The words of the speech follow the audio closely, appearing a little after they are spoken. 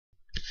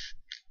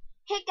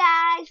Hey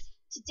guys!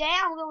 Today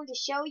I'm going to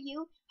show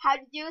you how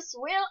to do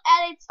swirl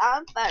edits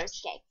on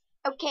Photoscape.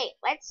 Okay,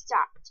 let's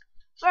start.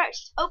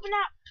 First, open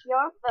up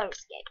your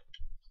Photoscape.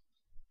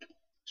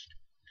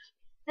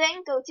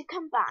 Then go to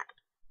Combine.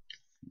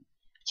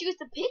 Choose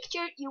the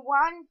picture you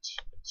want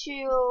to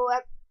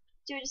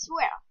do the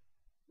swirl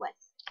with.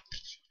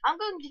 I'm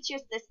going to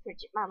choose this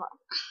picture, Mama.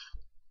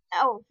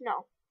 Oh,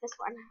 no, this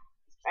one.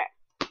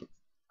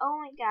 Oh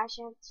my gosh,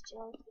 I have to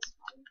do this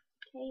one.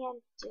 Okay,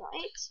 and do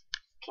it.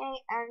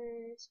 Okay,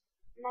 and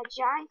the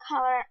giant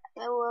color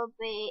will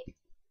be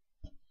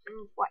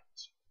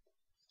white.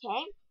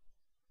 Okay.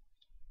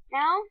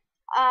 Now,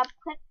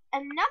 put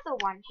another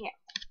one here.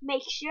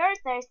 Make sure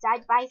they're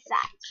side by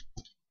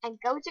side, and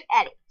go to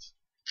Edit.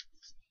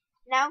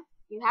 Now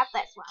you have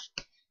this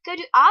one. Go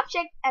to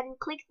Object and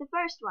click the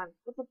first one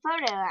with a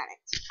photo on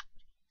it.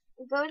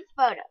 And go to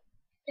Photo.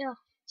 Yeah.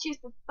 Choose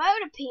the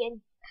photo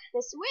PNG,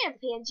 the swirl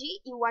PNG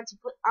you want to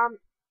put on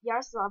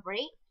your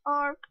celebrity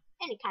or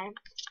any kind of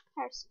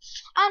person.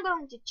 I'm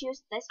going to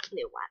choose this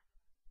blue one.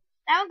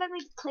 Now I'm going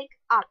to click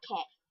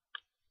OK.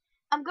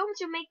 I'm going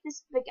to make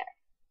this bigger,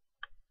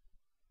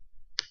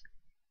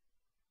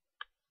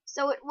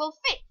 so it will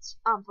fit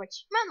on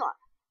Bridget Miller.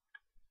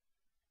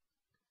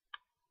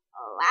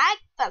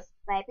 Like this,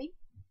 baby.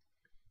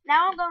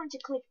 Now I'm going to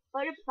click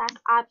Photo Plus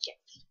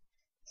Object.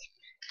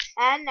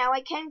 And now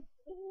I can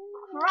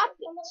crop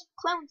it,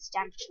 clone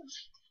stamp it.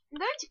 I'm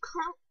going to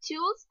clone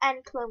Tools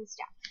and Clone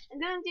Stamp. I'm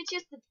going to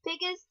choose the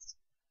biggest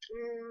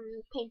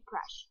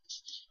paintbrush.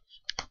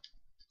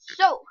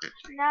 So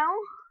now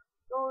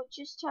you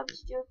just have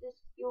to do this.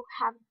 You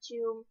have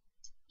to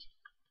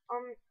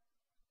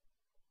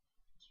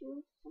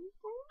choose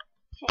something.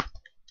 Okay,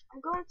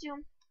 I'm going to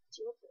do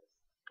this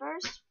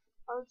first.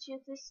 I'll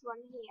choose this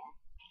one here.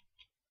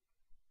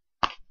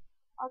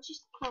 I'll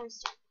just clone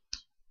stamp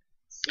it.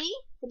 See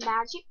the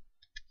magic?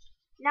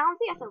 Now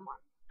the other one.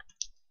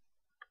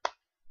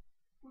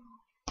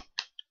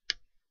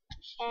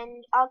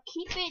 And I'll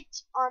keep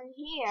it on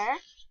here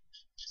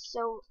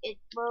so it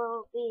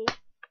will be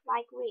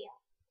like real.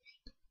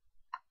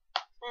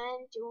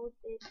 And do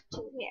it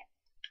to here.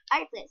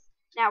 Like this.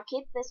 Now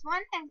keep this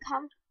one and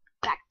come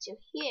back to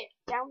here,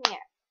 down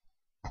here.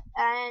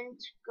 And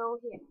go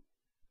here.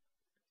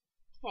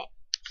 Okay.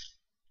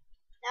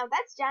 Now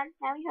that's done.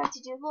 Now you have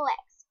to do the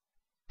legs.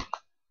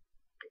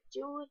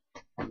 Do it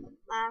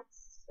like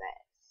this,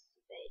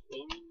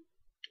 baby.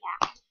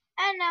 Yeah.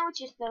 And now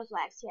just those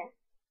legs here.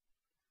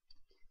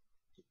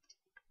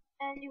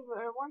 And if you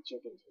want, you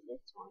can do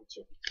this one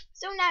too.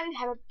 So now you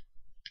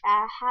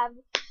have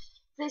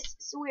this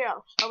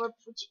swirl over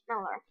Bridget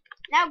Miller.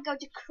 Now go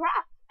to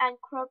crop and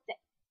crop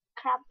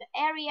the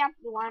area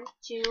you want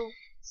to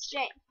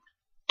stay.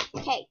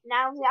 Okay,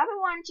 now the other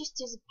one just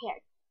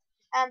disappeared,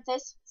 and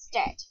this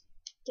stayed.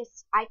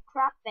 Because I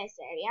cropped this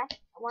area,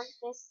 I want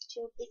this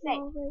to be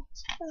safe.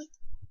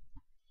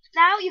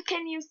 Now you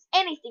can use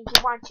anything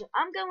you want to.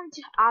 I'm going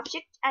to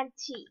Object and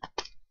T.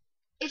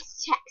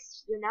 It's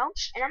text, you know,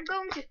 and I'm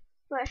going to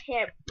put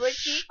here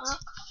Bridget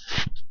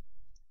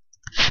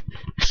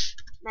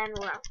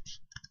Manuel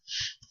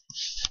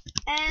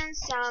and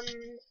some,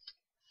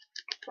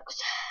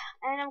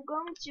 and I'm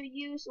going to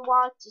use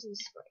Walt Disney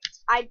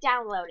script. I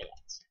downloaded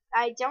it.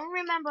 I don't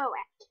remember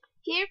when.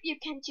 Here you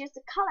can choose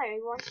the color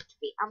you want it to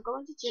be. I'm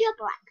going to choose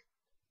black.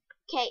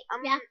 Okay.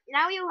 Yeah.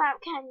 Now you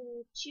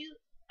can choose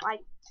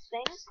like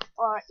things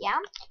or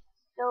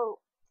so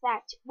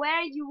that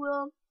where you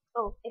will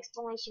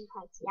exclamation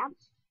points. Yeah.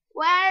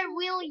 Where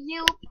will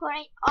you put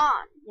it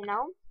on, you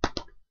know?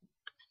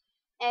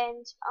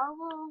 And I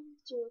will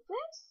do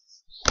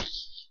this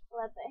a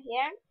little bit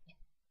here,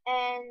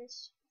 and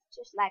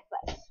just like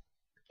this.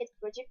 It's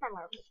Bridget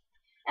Miller.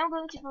 I'm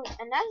going to put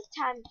another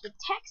time the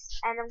text,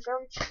 and I'm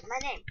going to put my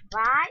name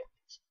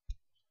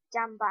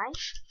down by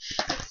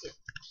 60.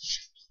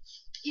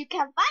 You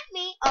can find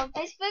me on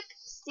Facebook,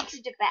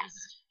 60 the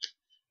best.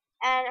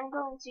 And I'm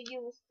going to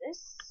use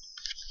this.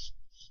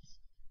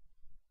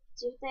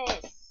 Do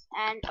this.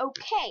 And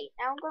okay,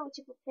 now I'm going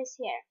to put this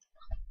here.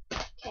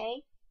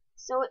 Okay,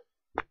 so it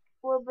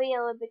will be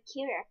a little bit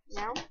cuter, you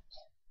know?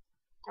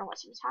 Know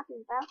what I'm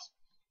talking about.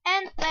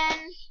 And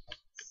then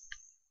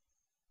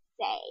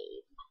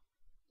save.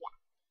 Yeah.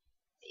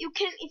 You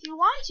can, if you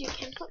want, you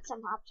can put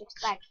some objects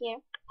back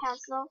here.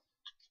 Pencil.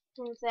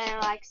 Since there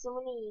are like so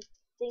many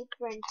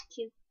different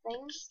cute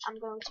things, I'm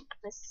going to put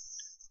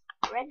this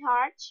red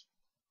heart.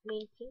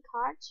 Pink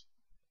heart.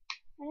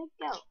 There you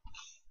go.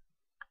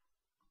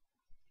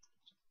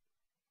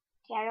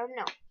 I don't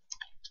know.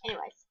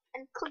 Anyways,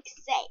 and click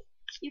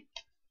save.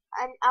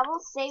 And I will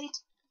save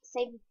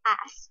it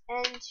as,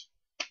 and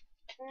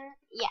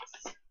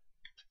yes.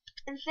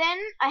 And then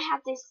I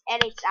have this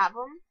edits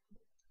album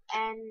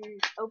and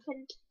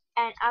open,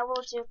 and I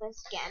will do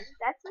this again.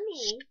 That's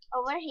me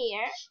over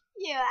here.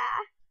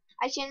 Yeah.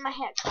 I changed my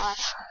hair color.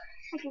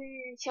 I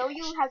can show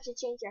you how to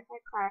change your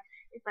hair color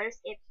in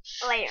Photoscape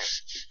later.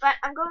 But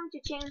I'm going to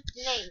change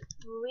the name.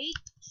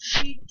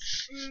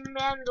 Bridget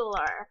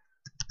Miller.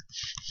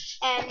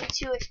 And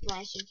 2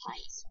 exclamation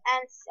points,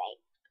 and save.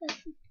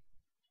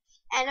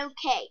 And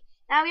okay,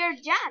 now you're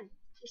done.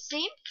 You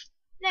see?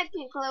 Now you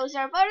can close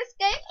our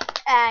Photoscape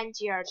and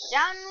you're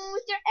done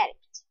with your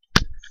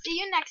edit. See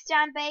you next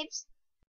time, babes.